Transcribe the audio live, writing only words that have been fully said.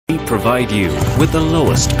provide you with the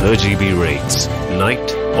lowest per GB rates,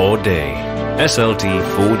 night or day. SLT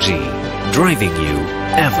 4G, driving you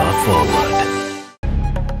ever forward.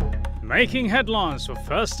 Making headlines for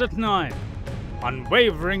First at 9.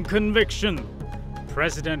 Unwavering conviction.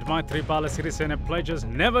 President Maithripala Sirisena pledges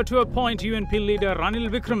never to appoint UNP leader Ranil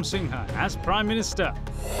Wickremesinghe as Prime Minister.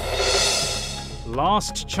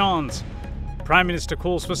 Last chance. Prime Minister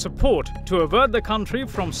calls for support to avert the country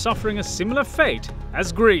from suffering a similar fate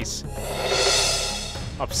as Greece.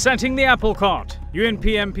 Upsetting the apple cart. UNP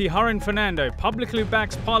MP Harin Fernando publicly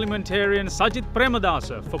backs parliamentarian Sajith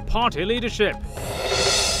Premadasa for party leadership.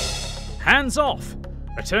 Hands off.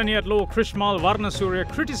 Attorney-at-law Krishmal Varnasurya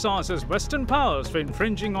criticises Western powers for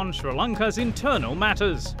infringing on Sri Lanka's internal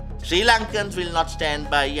matters. Sri Lankans will not stand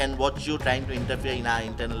by and watch you trying to interfere in our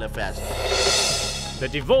internal affairs. The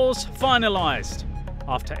divorce finalised.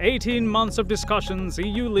 After 18 months of discussions,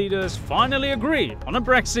 EU leaders finally agree on a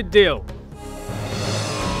Brexit deal.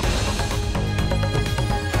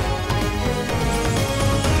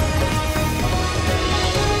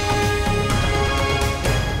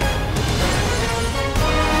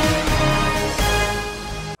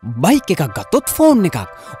 Bike එකක් ගත්තොත් phone එකක්.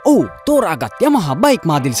 ඔව් තෝරාගත් Yamaha bike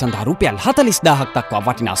මාදිලි සඳහා රුපියල් 40000ක් දක්වා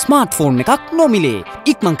වටිනා smart phone එකක් නොමිලේ.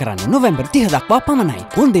 ඉක්මන් කරන්න නොවැම්බර් 30 දක්වා පමණයි.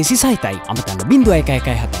 කොන්දේසි සහිතයි. අමතන්න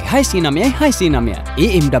 0117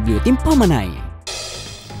 AMW තින් පමණයි.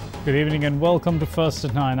 Good evening and welcome to First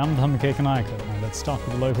at 9. I'm Dhamike Kanayaka. And let's start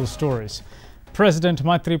with the local stories. President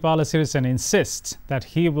Maithripala Sirisena insists that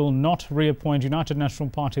he will not reappoint United National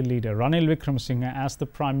Party leader Ranil Wickremesinghe as the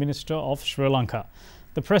Prime Minister of Sri Lanka.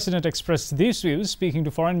 The President expressed these views speaking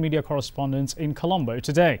to foreign media correspondents in Colombo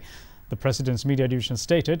today. The President's media division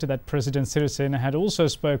stated that President Sirisena had also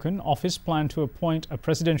spoken of his plan to appoint a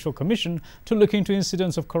presidential commission to look into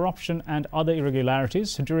incidents of corruption and other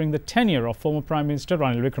irregularities during the tenure of former Prime Minister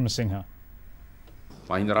Ranil Wickremesinghe.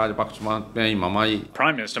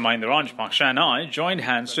 Prime Minister Mahinda Rajapaksa and I joined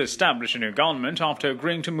hands to establish a new government after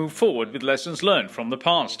agreeing to move forward with lessons learned from the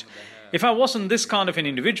past. If I wasn't this kind of an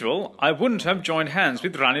individual, I wouldn't have joined hands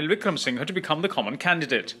with Ranil Wickremesinghe to become the common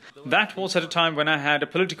candidate. That was at a time when I had a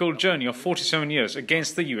political journey of 47 years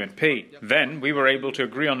against the UNP. Then we were able to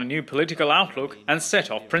agree on a new political outlook and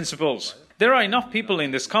set off principles. There are enough people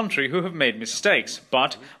in this country who have made mistakes,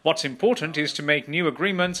 but what's important is to make new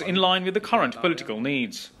agreements in line with the current political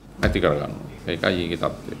needs.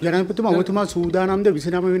 ජනාධිපතිතුමා ඔබතුමා සූදානම්ද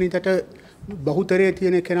 29 වෙනිදාට බහුතරයේ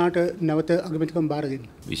තියෙන කෙනාට නැවත අගමැතිකම් බාර දෙන්න.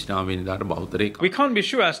 29 වෙනිදාට බහුතරේ. We can't be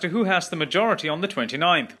sure as to who has the majority on the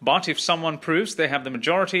 29th, but if someone proves they have the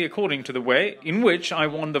majority according to the way in which I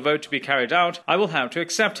want the vote to be carried out, I will have to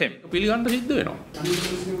accept him. පිළිගන්න සිද්ධ වෙනවා.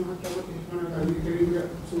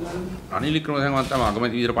 රනිල් වික්‍රමසිංහ මහත්තයා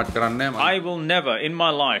අගමැති විදිහට පත් කරන්නේ නැහැ. I will never in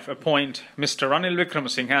my life appoint Mr. Ranil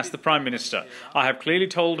Wickremesinghe as the Prime Minister. I have clearly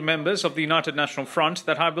told members of the United National Front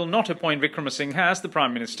that I will not appoint Wickremesinghe as the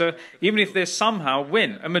Prime Minister, even if they somehow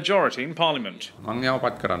win a majority in Parliament. මම යාව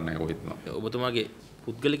පත් කරන්නේ නැහැ කොහෙත්ම. ඔබතුමාගේ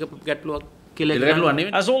පුද්ගලික ගැටලුවක්.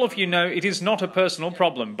 As all of you know, it is not a personal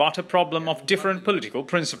problem, but a problem of different political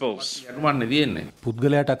principles.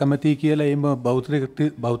 පුද්ගලයාට අකමැති කියලා එම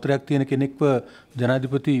බෞද්ධයක් තියෙන කෙනෙක්ව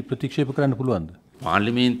ජනාධිපති ප්‍රතික්ෂේප කරන්න පුළුවන්ද?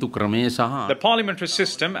 The parliamentary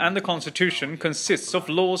system and the constitution consists of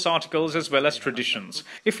laws, articles as well as traditions.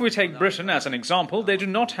 If we take Britain as an example, they do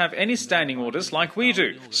not have any standing orders like we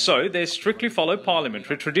do. So they strictly follow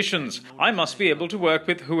parliamentary traditions. I must be able to work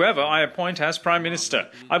with whoever I appoint as Prime Minister.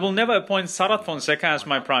 I will never appoint Sarath Fonseca as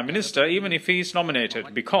my Prime Minister even if he is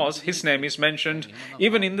nominated, because his name is mentioned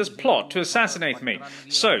even in this plot to assassinate me.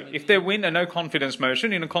 So if they win a no confidence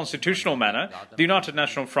motion in a constitutional manner, the United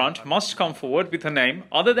National Front must come forward with a name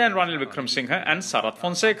other than Ranil Wickremesinghe and Sarath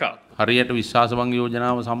Fonseca. හරියට විශ්වාසභංග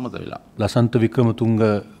යෝජනාව සම්මත වෙලා. ලසන්ත වික්‍රමතුංග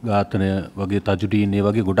ඝාතනය වගේ තජුඩීන් ඒ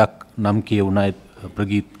වගේ ගොඩක් නම් කියුණා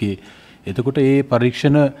ප්‍රගීත්ගේ. එතකොට ඒ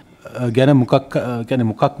පරීක්ෂණ ගැන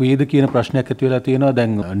මොකක් වේද කියන ප්‍රශ්නයක් ඇති වෙලා තියෙනවා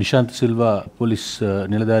දැන් නිශාන්ත සිල්වා පොලිස්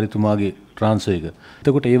නිලධාරිතුමාගේ ට්‍රාන්ස්ෆර් එක.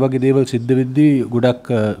 එතකොට ඒ වගේ දේවල් සිද්ධ වෙද්දී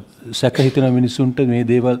ගොඩක් සැක හිතෙන මිනිස්සුන්ට මේ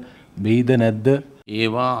දේවල් වෙයිද නැද්ද?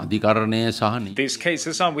 These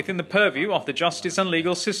cases are within the purview of the justice and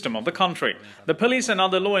legal system of the country. The police and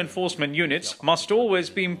other law enforcement units must always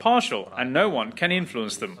be impartial and no one can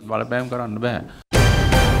influence them.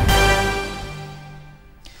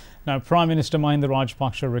 Now, Prime Minister Mahinda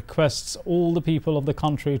Rajapaksa requests all the people of the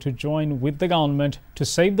country to join with the government to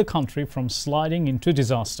save the country from sliding into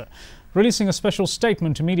disaster. Releasing a special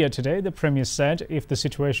statement to media today, the Premier said if the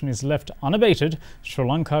situation is left unabated, Sri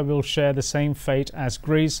Lanka will share the same fate as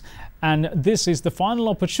Greece, and this is the final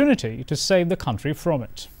opportunity to save the country from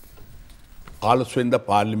it. In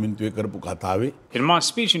my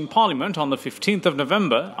speech in Parliament on the 15th of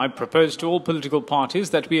November, I proposed to all political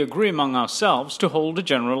parties that we agree among ourselves to hold a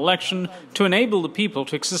general election to enable the people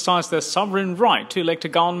to exercise their sovereign right to elect a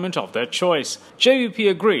government of their choice.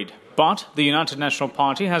 JVP agreed, but the United National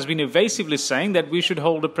Party has been evasively saying that we should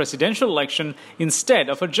hold a presidential election instead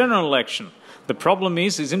of a general election. The problem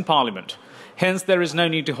is in Parliament. Hence, there is no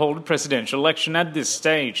need to hold a presidential election at this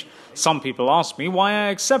stage. Some people ask me why I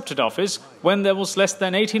accepted office when there was less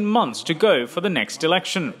than 18 months to go for the next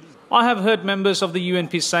election. I have heard members of the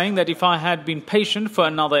UNP saying that if I had been patient for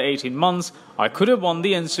another 18 months, I could have won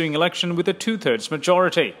the ensuing election with a 2/3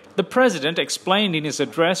 majority. The President explained in his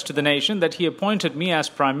address to the nation that he appointed me as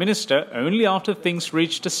Prime Minister only after things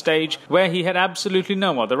reached a stage where he had absolutely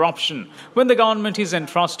no other option. When the government is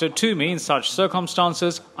entrusted to me in such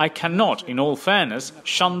circumstances, I cannot, in all fairness,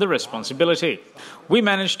 shun the responsibility. We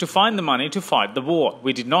managed to find the money to fight the war.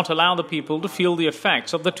 We did not allow the people to feel the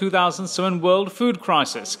effects of the 2007 world food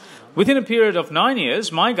crisis. Within a period of 9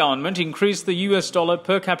 years, my government increased the US dollar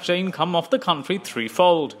per capita income of the country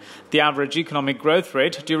threefold. The average economic growth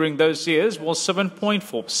rate during those years was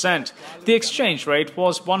 7.4%. The exchange rate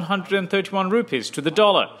was 131 rupees to the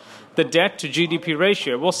dollar. The debt to GDP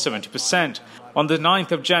ratio was 70%. On the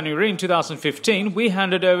 9th of January in 2015, we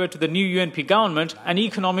handed over to the new UNP government an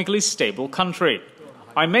economically stable country.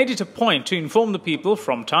 I made it a point to inform the people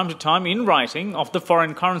from time to time in writing of the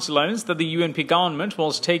foreign currency loans that the UNP government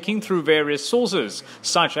was taking through various sources,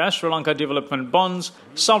 such as Sri Lanka development bonds,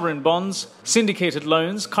 sovereign bonds, syndicated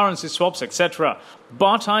loans, currency swaps, etc.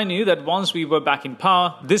 But I knew that once we were back in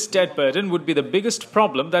power, this debt burden would be the biggest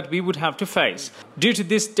problem that we would have to face. Due to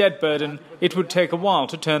this debt burden, it would take a while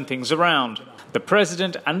to turn things around. The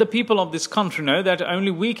President and the people of this country know that only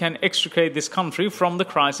we can extricate this country from the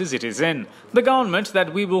crisis it is in. The government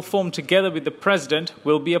that we will form together with the President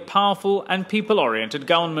will be a powerful and people-oriented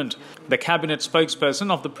government. The cabinet spokesperson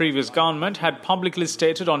of the previous government had publicly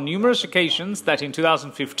stated on numerous occasions that in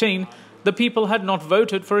 2015, the people had not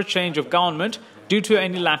voted for a change of government due to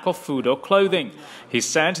any lack of food or clothing. He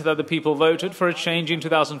said that the people voted for a change in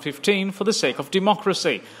 2015 for the sake of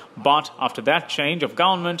democracy. But after that change of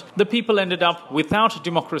government, the people ended up without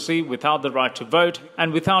democracy, without the right to vote,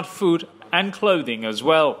 and without food and clothing as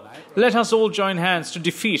well. Let us all join hands to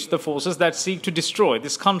defeat the forces that seek to destroy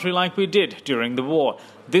this country like we did during the war.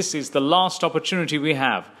 This is the last opportunity we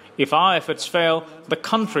have. If our efforts fail, the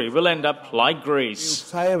country will end up like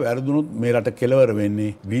Greece.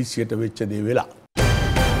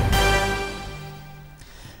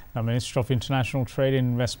 Now, Minister of International Trade and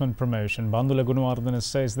Investment Promotion, Bandula Gunawardena,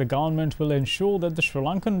 says the government will ensure that the Sri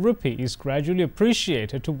Lankan rupee is gradually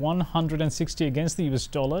appreciated to 160 against the US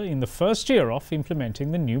dollar in the first year of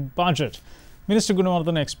implementing the new budget. Minister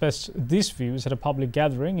Gunawardena expressed these views at a public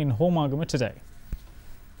gathering in Homagama today.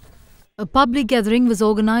 A public gathering was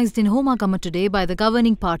organised in Homagama today by the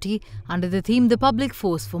governing party under the theme The Public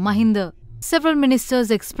Force for Mahinda. Several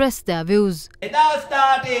ministers expressed their views.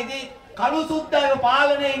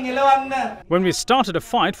 When we started a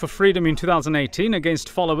fight for freedom in 2018 against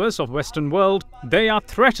followers of Western world, they are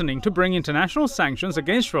threatening to bring international sanctions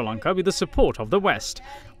against Sri Lanka with the support of the West.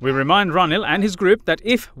 We remind Ranil and his group that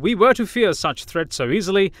if we were to fear such threats so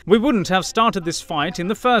easily, we wouldn't have started this fight in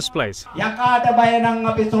the first place.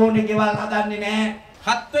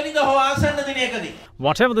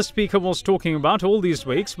 Whatever the Speaker was talking about all these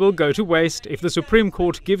weeks will go to waste if the Supreme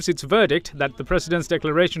Court gives its verdict that the President's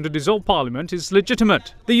declaration to dissolve Parliament is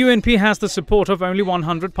legitimate. The UNP has the support of only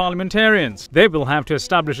 100 parliamentarians. They will have to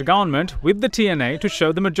establish a government with the TNA to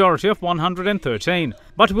show the majority of 113.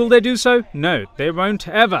 But will they do so? No, they won't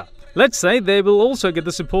ever. Let's say they will also get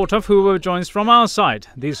the support of whoever joins from our side.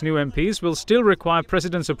 These new MPs will still require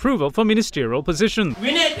President's approval for ministerial positions.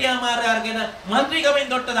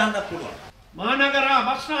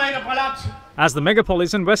 As the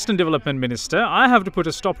Megapolis and Western Development Minister, I have to put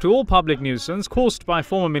a stop to all public nuisance caused by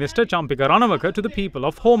former Minister Champika Ranawaka to the people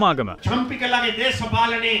of Homagama.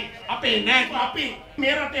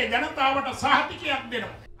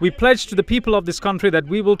 We pledge to the people of this country that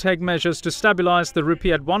we will take measures to stabilize the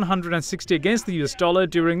rupee at 160 against the US dollar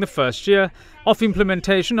during the first year of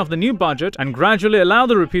implementation of the new budget and gradually allow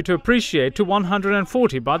the rupee to appreciate to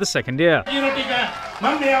 140 by the second year.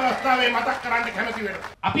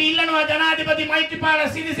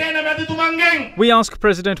 We ask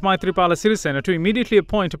President Maithripala Sirisena to immediately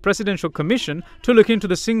appoint a presidential commission to look into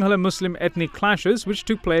the Sinhala Muslim ethnic clashes which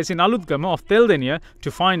took place in Alutgama of Teldenia to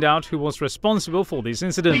find out who was responsible for these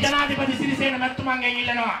incidents.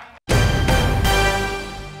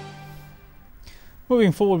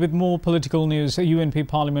 Moving forward with more political news, UNP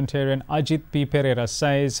parliamentarian Ajit P. Pereira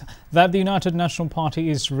says that the United National Party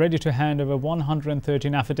is ready to hand over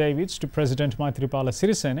 113 affidavits to President Maithripala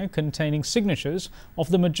Sirisena containing signatures of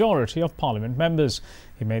the majority of parliament members.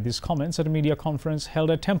 He made these comments at a media conference held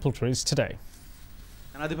at Temple Trees today.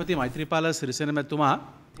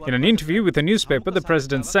 In an interview with a newspaper, the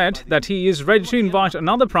President said that he is ready to invite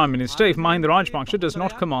another Prime Minister if Mahinda Rajapaksa does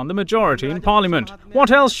not command the majority in Parliament.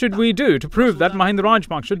 What else should we do to prove that Mahinda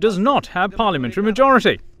Rajapaksa does not have parliamentary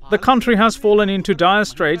majority? The country has fallen into dire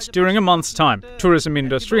straits during a month's time. Tourism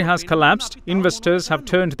industry has collapsed, investors have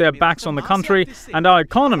turned their backs on the country, and our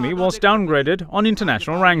economy was downgraded on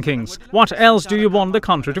international rankings. What else do you want the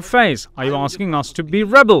country to face? Are you asking us to be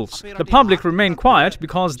rebels? The public remain quiet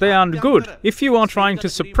because they aren't good. If you are trying to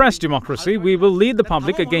suppress democracy, we will lead the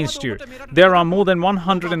public against you. There are more than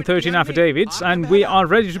 113 affidavits, and we are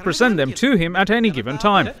ready to present them to him at any given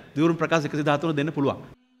time.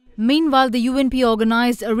 Meanwhile, the UNP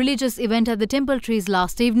organised a religious event at the Temple Trees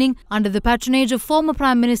last evening under the patronage of former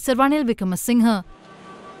Prime Minister Ranil Wickremesinghe.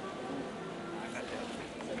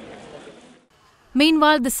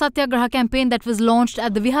 Meanwhile, the Satyagraha campaign that was launched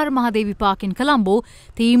at the Vihara Mahadevi Park in Colombo,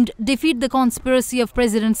 themed Defeat the Conspiracy of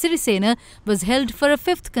President Sirisena, was held for a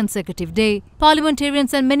fifth consecutive day.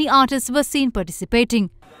 Parliamentarians and many artists were seen participating.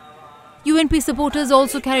 UNP supporters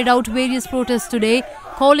also carried out various protests today,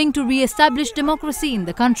 calling to re-establish democracy in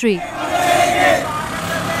the country.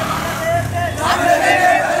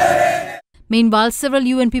 Meanwhile, several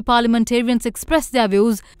UNP parliamentarians expressed their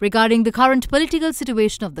views regarding the current political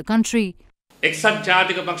situation of the country. We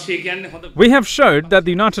have showed that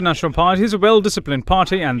the United National Party is a well-disciplined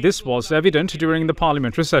party, and this was evident during the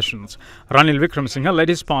parliamentary sessions. Ranil Wickremesinghe led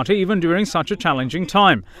his party even during such a challenging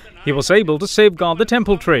time. He was able to safeguard the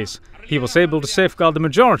Temple Trees. He was able to safeguard the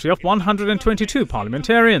majority of 122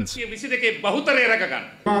 parliamentarians.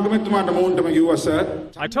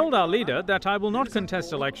 I told our leader that I will not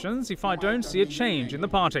contest elections if I don't see a change in the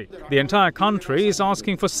party. The entire country is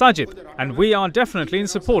asking for Sajith, and we are definitely in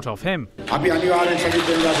support of him.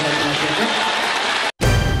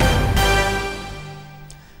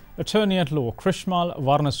 Attorney at Law Krishmal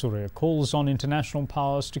Varnasuriya calls on international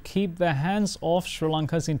powers to keep their hands off Sri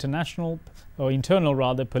Lanka's internal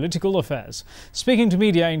political affairs. Speaking to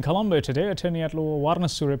media in Colombo today, Attorney at Law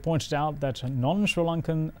Varnasuriya pointed out that non-Sri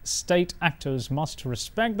Lankan state actors must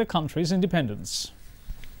respect the country's independence.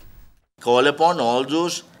 Call upon all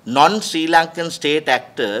those non-Sri Lankan state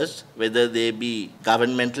actors, whether they be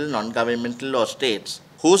governmental, non-governmental or states,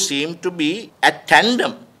 who seem to be at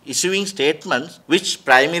tandem issuing statements which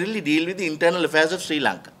primarily deal with the internal affairs of Sri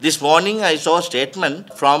Lanka. This morning I saw a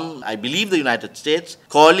statement from, I believe, the United States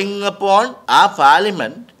calling upon our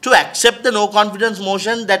parliament to accept the no-confidence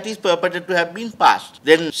motion that is purported to have been passed.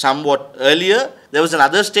 Then somewhat earlier, there was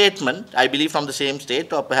another statement, I believe from the same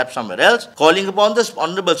state or perhaps somewhere else, calling upon the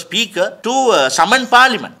Honourable Speaker to summon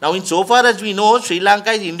Parliament. Now, insofar as we know, Sri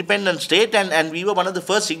Lanka is an independent state and we were one of the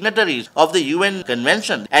first signatories of the UN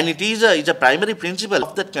Convention. And it is a primary principle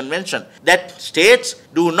of that convention that states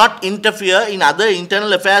do not interfere in other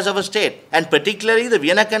internal affairs of a state. And particularly the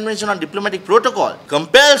Vienna Convention on Diplomatic Protocol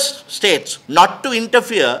compels states not to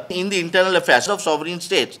interfere in the internal affairs of sovereign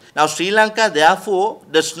states. Now, Sri Lanka, therefore,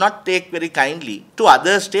 does not take very kindly to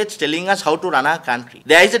other states telling us how to run our country.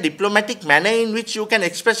 There is a diplomatic manner in which you can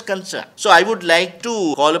express concern. So I would like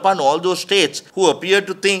to call upon all those states who appear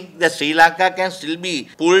to think that Sri Lanka can still be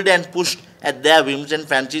pulled and pushed at their whims and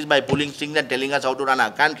fancies by pulling strings and telling us how to run our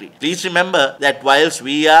country. Please remember that whilst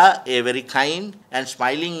we are a very kind and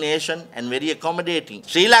smiling nation and very accommodating,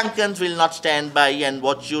 Sri Lankans will not stand by and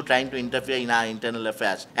watch you trying to interfere in our internal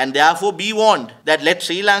affairs. And therefore be warned that let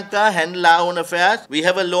Sri Lanka handle our own affairs. We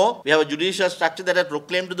have a law, we have a judicial structure that has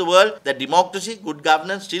proclaimed to the world that democracy, good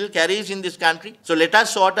governance still carries in this country. So let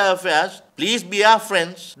us sort our affairs. Please be our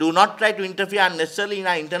friends. Do not try to interfere unnecessarily in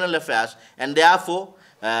our internal affairs and therefore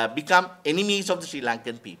become enemies of the Sri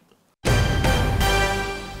Lankan people.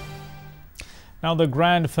 Now, the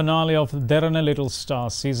grand finale of Derana Little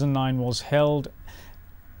Stars Season 9 was held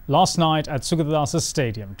last night at Sugatadasa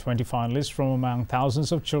Stadium. 20 finalists from among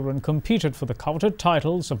thousands of children competed for the coveted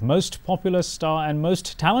titles of Most Popular Star and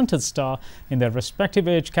Most Talented Star in their respective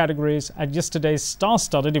age categories at yesterday's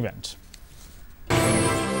star-studded event.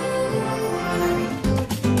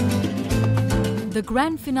 The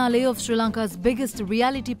grand finale of Sri Lanka's biggest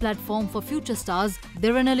reality platform for future stars,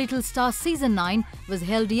 Derana Little Stars Season 9, was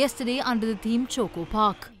held yesterday under the theme Choco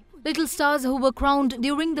Park. Little stars who were crowned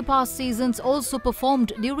during the past seasons also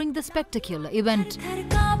performed during the spectacular event.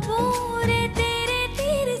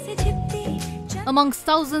 Amongst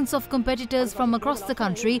thousands of competitors from across the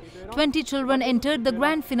country, 20 children entered the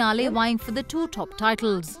grand finale vying for the 2 top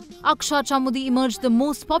titles. Aksha Chamudi emerged the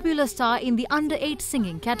most popular star in the under-8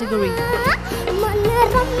 singing category.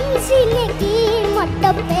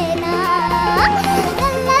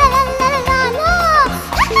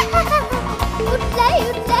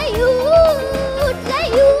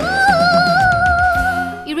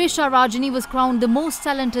 Iresha Rajini was crowned the most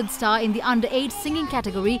talented star in the under-8 singing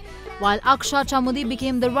category, while Aksha Chamudi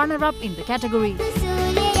became the runner-up in the category.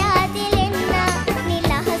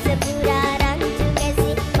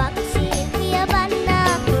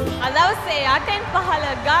 අදවසේ 8න්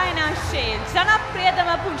 15 ගායනාංශයේ ජනප්‍රියතම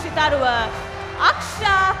පුංචිතරුව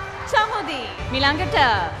අක්ෂා Chamudi මිලඟට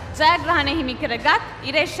ජයග්‍රහණය හිමි කරගත්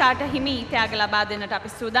ඉරේෂාට හිමි ත්‍යාග ලබා දෙන්නට අපි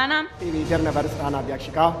සූදානම්. විචාරණ පරිස්ථාන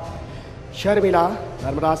අධ්‍යක්ෂිකා ශර්මිලා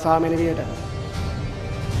ධර්මරාසාමෙනවියට.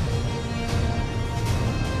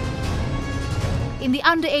 In the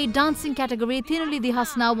under-8 dancing category, Thinalidhi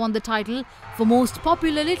Hasna won the title for most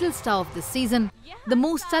popular little star of the season. The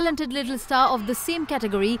most talented little star of the same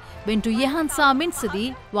category went to Yehansa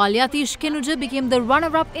Minsadi, while Yatish Kenuja became the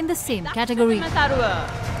runner-up in the same category.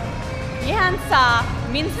 Yehansa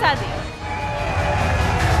Minsadi.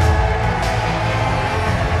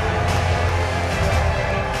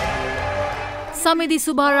 Samidhi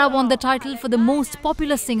Subara won the title for the most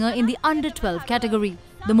popular singer in the under-12 category.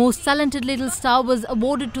 The most talented little star was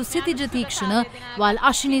awarded to Sithija Thikshana, while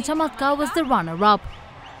Ashini Chamatka was the runner-up.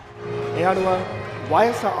 එයනුව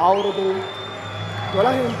වයස අවුරුදු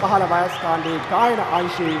 12න් 15 වයස් කාණ්ඩේ ගායන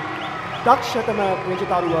අංශයේ දක්ෂතම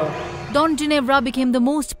පුංචිතරුව. Don Ginevra became the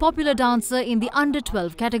most popular dancer in the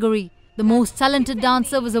under-12 category. The most talented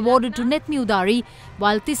dancer was awarded to Netmi Udari,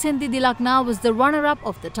 while Tisendi Dilakna was the runner-up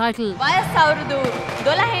of the title. වයස අවුරුදු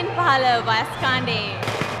 12න් 15 වයස් කාණ්ඩේ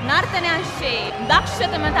නර්තනයංශයේ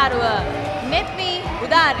දක්ෂතම තරුව නෙත්මි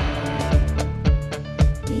Udari.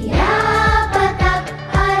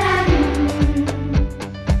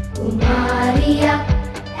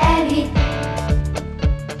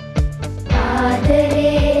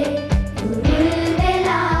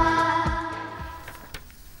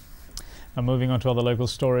 Now moving on to other local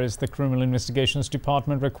stories, the Criminal Investigations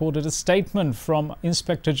Department recorded a statement from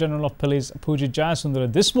Inspector General of Police Pujit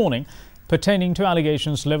Jayasundara this morning pertaining to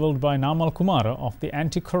allegations levelled by Namal Kumara of the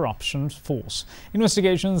Anti-Corruption Force.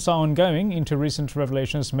 Investigations are ongoing into recent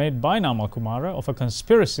revelations made by Namal Kumara of a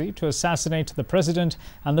conspiracy to assassinate the President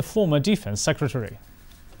and the former Defence Secretary.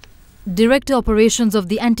 Director Operations of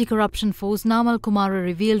the Anti-Corruption Force Namal Kumara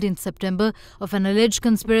revealed in September of an alleged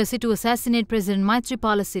conspiracy to assassinate President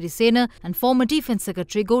Maithripala Sirisena and former Defence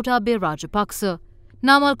Secretary Gotabaya Rajapaksa.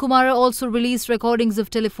 Namal Kumara also released recordings of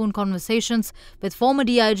telephone conversations with former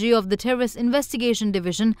DIG of the Terrorist Investigation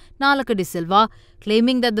Division, Nalaka De Silva,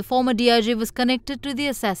 claiming that the former DIG was connected to the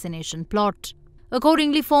assassination plot.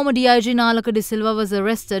 Accordingly, former DIG Nalaka De Silva was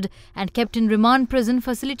arrested and kept in remand prison,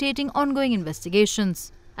 facilitating ongoing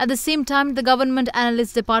investigations. At the same time, the Government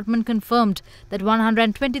Analyst Department confirmed that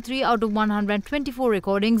 123 out of 124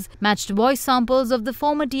 recordings matched voice samples of the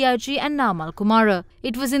former DIG and Namal Kumara.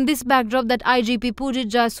 It was in this backdrop that IGP Pujit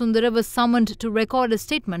Jayasundara was summoned to record a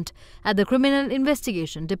statement at the Criminal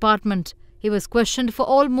Investigation Department. He was questioned for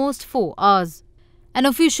almost 4 hours. An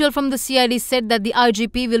official from the CID said that the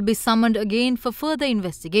IGP will be summoned again for further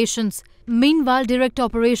investigations. Meanwhile, Director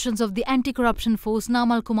Operations of the Anti-Corruption Force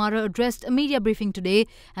Namal Kumara addressed a media briefing today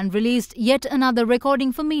and released yet another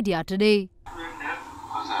recording for media today.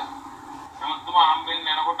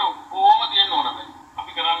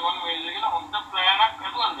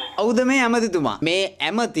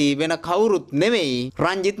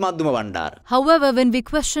 However, when we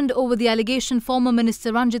questioned over the allegation former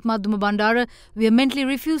Minister Ranjit Madhuma Bandara vehemently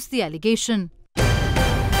refused the allegation.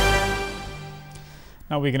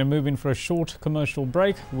 Now we're going to move in for a short commercial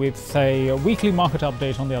break with a weekly market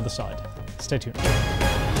update on the other side. Stay tuned.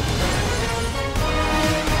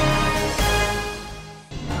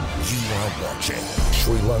 You are watching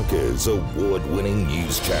Sri Lanka's award-winning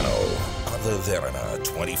news channel, Other Derana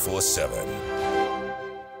 24/7.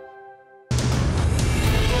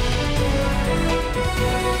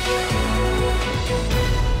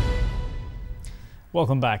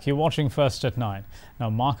 Welcome back. You're watching First at 9. Now,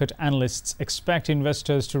 market analysts expect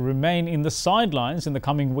investors to remain in the sidelines in the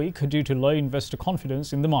coming week due to low investor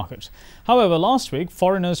confidence in the market. However, last week,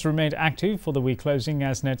 foreigners remained active for the week closing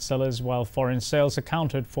as net sellers, while foreign sales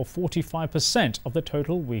accounted for 45% of the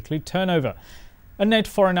total weekly turnover. A net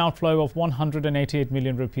foreign outflow of 188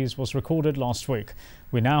 million rupees was recorded last week.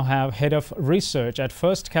 We now have Head of Research at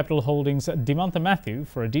First Capital Holdings, Dimantha Matthew,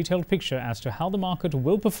 for a detailed picture as to how the market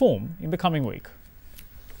will perform in the coming week.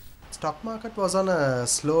 Stock market was on a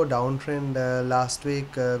slow downtrend last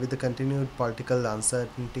week with the continued political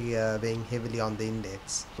uncertainty weighing heavily on the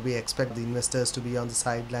index. We expect the investors to be on the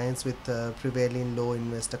sidelines with prevailing low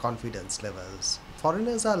investor confidence levels.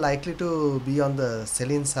 Foreigners are likely to be on the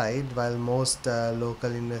selling side, while most local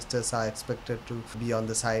investors are expected to be on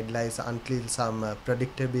the sidelines until some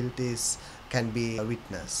predictabilities can be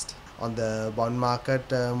witnessed. On the bond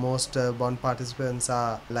market, most bond participants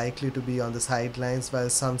are likely to be on the sidelines, while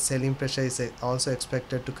some selling pressure is also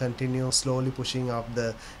expected to continue, slowly pushing up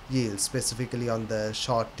the yields, specifically on the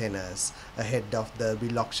short tenors, ahead of the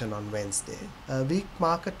bill auction on Wednesday. Weak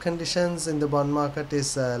market conditions in the bond market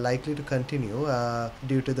is likely to continue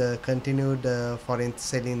due to the continued foreign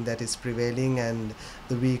selling that is prevailing, and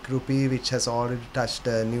the weak rupee, which has already touched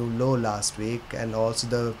a new low last week, and also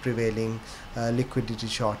the prevailing liquidity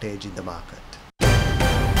shortage in the market.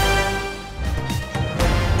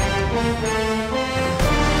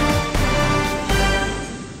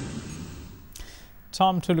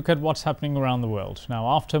 Time to look at what's happening around the world. Now,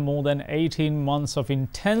 after more than 18 months of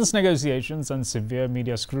intense negotiations and severe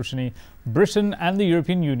media scrutiny, Britain and the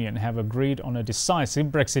European Union have agreed on a decisive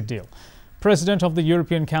Brexit deal. President of the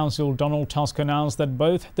European Council Donald Tusk announced that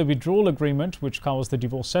both the withdrawal agreement, which covers the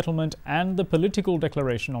divorce settlement, and the political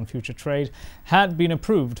declaration on future trade had been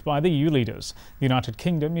approved by the EU leaders. The United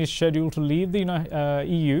Kingdom is scheduled to leave the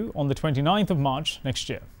EU on the 29th of March next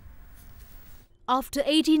year. After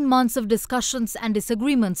 18 months of discussions and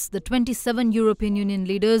disagreements, the 27 European Union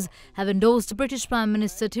leaders have endorsed British Prime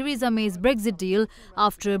Minister Theresa May's Brexit deal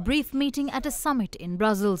after a brief meeting at a summit in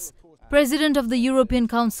Brussels. President of the European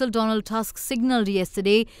Council Donald Tusk signalled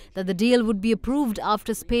yesterday that the deal would be approved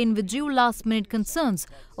after Spain withdrew last-minute concerns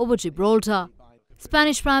over Gibraltar.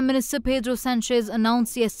 Spanish Prime Minister Pedro Sanchez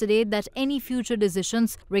announced yesterday that any future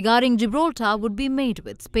decisions regarding Gibraltar would be made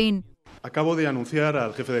with Spain. Acabo de anunciar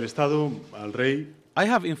al jefe del Estado, al rey. I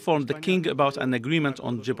have informed the King about an agreement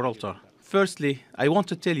on Gibraltar. Firstly, I want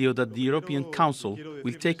to tell you that the European Council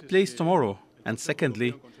will take place tomorrow. And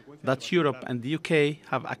secondly, that Europe and the UK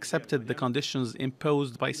have accepted the conditions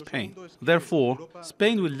imposed by Spain. Therefore,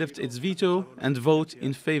 Spain will lift its veto and vote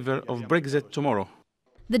in favour of Brexit tomorrow.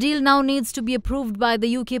 The deal now needs to be approved by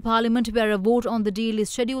the UK Parliament, where a vote on the deal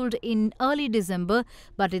is scheduled in early December,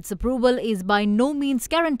 but its approval is by no means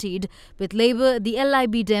guaranteed, with Labour, the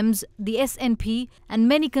LIB Dems, the SNP and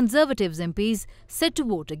many Conservatives MPs set to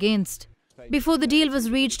vote against. Before the deal was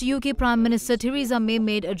reached, UK Prime Minister Theresa May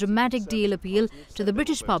made a dramatic deal appeal to the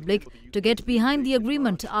British public to get behind the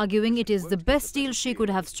agreement, arguing it is the best deal she could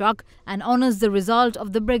have struck and honours the result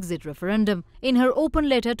of the Brexit referendum. In her open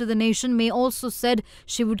letter to the nation, May also said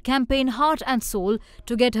she would campaign heart and soul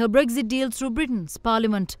to get her Brexit deal through Britain's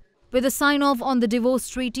Parliament. With a sign-off on the divorce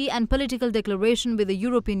treaty and political declaration with the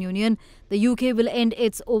European Union, the UK will end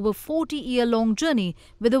its over 40-year-long journey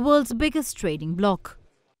with the world's biggest trading bloc.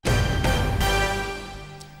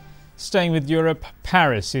 Staying with Europe,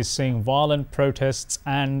 Paris is seeing violent protests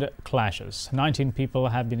and clashes. 19 people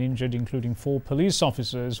have been injured, including 4 police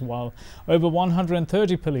officers, while over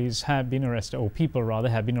 130 people have been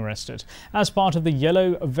arrested. As part of the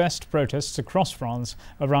Yellow Vest protests across France,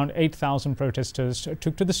 around 8,000 protesters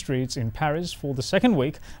took to the streets in Paris for the second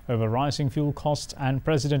week over rising fuel costs and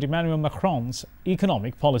President Emmanuel Macron's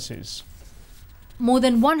economic policies. More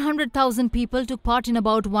than 100,000 people took part in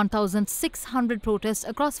about 1,600 protests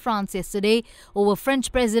across France yesterday over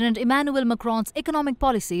French President Emmanuel Macron's economic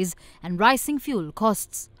policies and rising fuel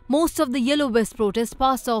costs. Most of the Yellow Vest protests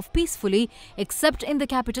passed off peacefully, except in the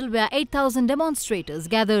capital, where 8,000 demonstrators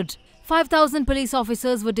gathered. 5,000 police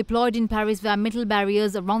officers were deployed in Paris, where metal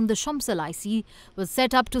barriers around the Champs-Élysées were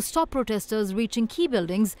set up to stop protesters reaching key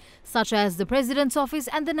buildings such as the President's office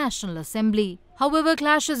and the National Assembly. However,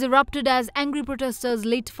 clashes erupted as angry protesters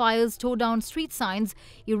lit fires, tore down street signs,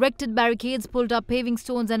 erected barricades, pulled up paving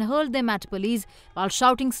stones and hurled them at police while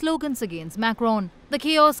shouting slogans against Macron. The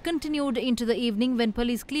chaos continued into the evening when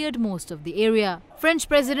police cleared most of the area. French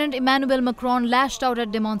President Emmanuel Macron lashed out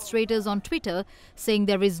at demonstrators on Twitter, saying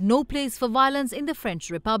there is no place for violence in the French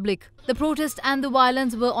Republic. The protest and the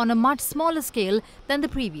violence were on a much smaller scale than the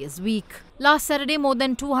previous week. Last Saturday, more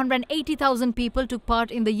than 280,000 people took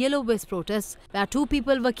part in the Yellow Vest protests, where 2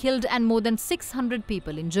 people were killed and more than 600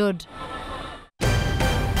 people injured.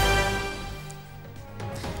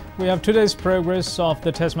 We have today's progress of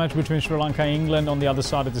the test match between Sri Lanka and England on the other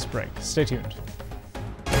side of this break. Stay tuned.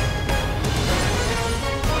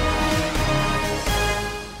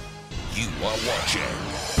 You are watching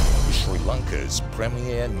Sri Lanka's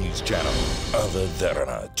premier news channel,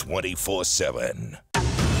 Derana 24/7.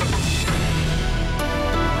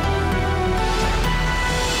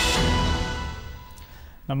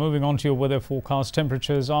 Now moving on to your weather forecast,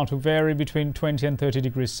 temperatures are to vary between 20 and 30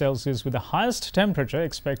 degrees Celsius with the highest temperature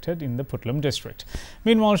expected in the Puttlam district.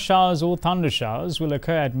 Meanwhile, showers or thunder showers will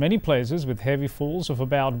occur at many places with heavy falls of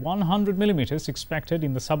about 100 millimeters expected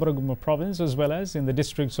in the Sabaraguma province as well as in the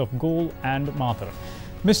districts of Gaul and Mathur.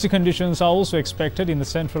 Misty conditions are also expected in the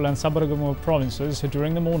central and Sabaragama provinces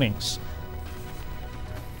during the mornings.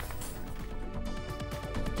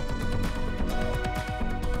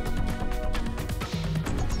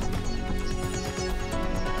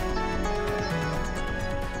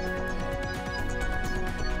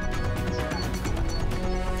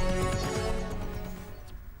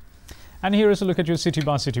 And here is a look at your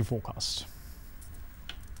city-by-city forecast.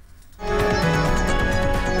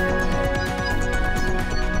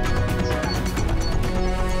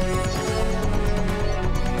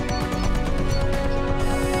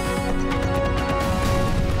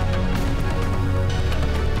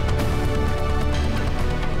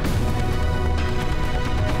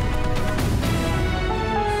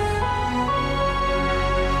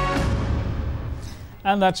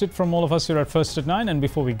 And that's it from all of us here at First at 9. And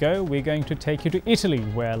before we go, we're going to take you to Italy,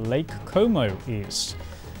 where Lake Como is.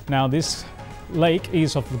 Now, this lake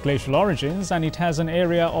is of glacial origins and it has an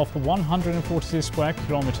area of 140 square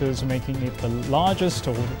kilometers, making it the largest,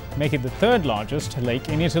 or make it the third largest lake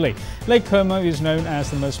in Italy. Lake Como is known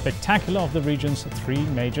as the most spectacular of the region's 3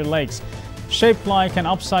 major lakes. Shaped like an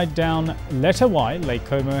upside-down letter Y, Lake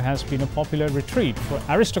Como has been a popular retreat for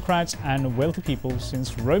aristocrats and wealthy people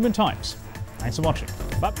since Roman times. Thanks for watching.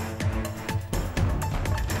 Bye.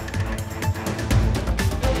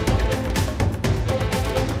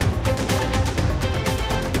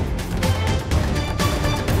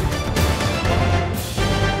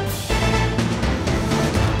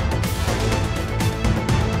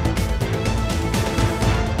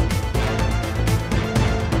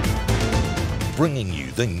 Bringing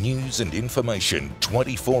you the news and information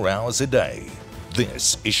 24 hours a day.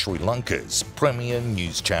 This is Sri Lanka's premier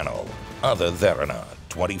news channel, Derana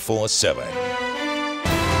 24/7.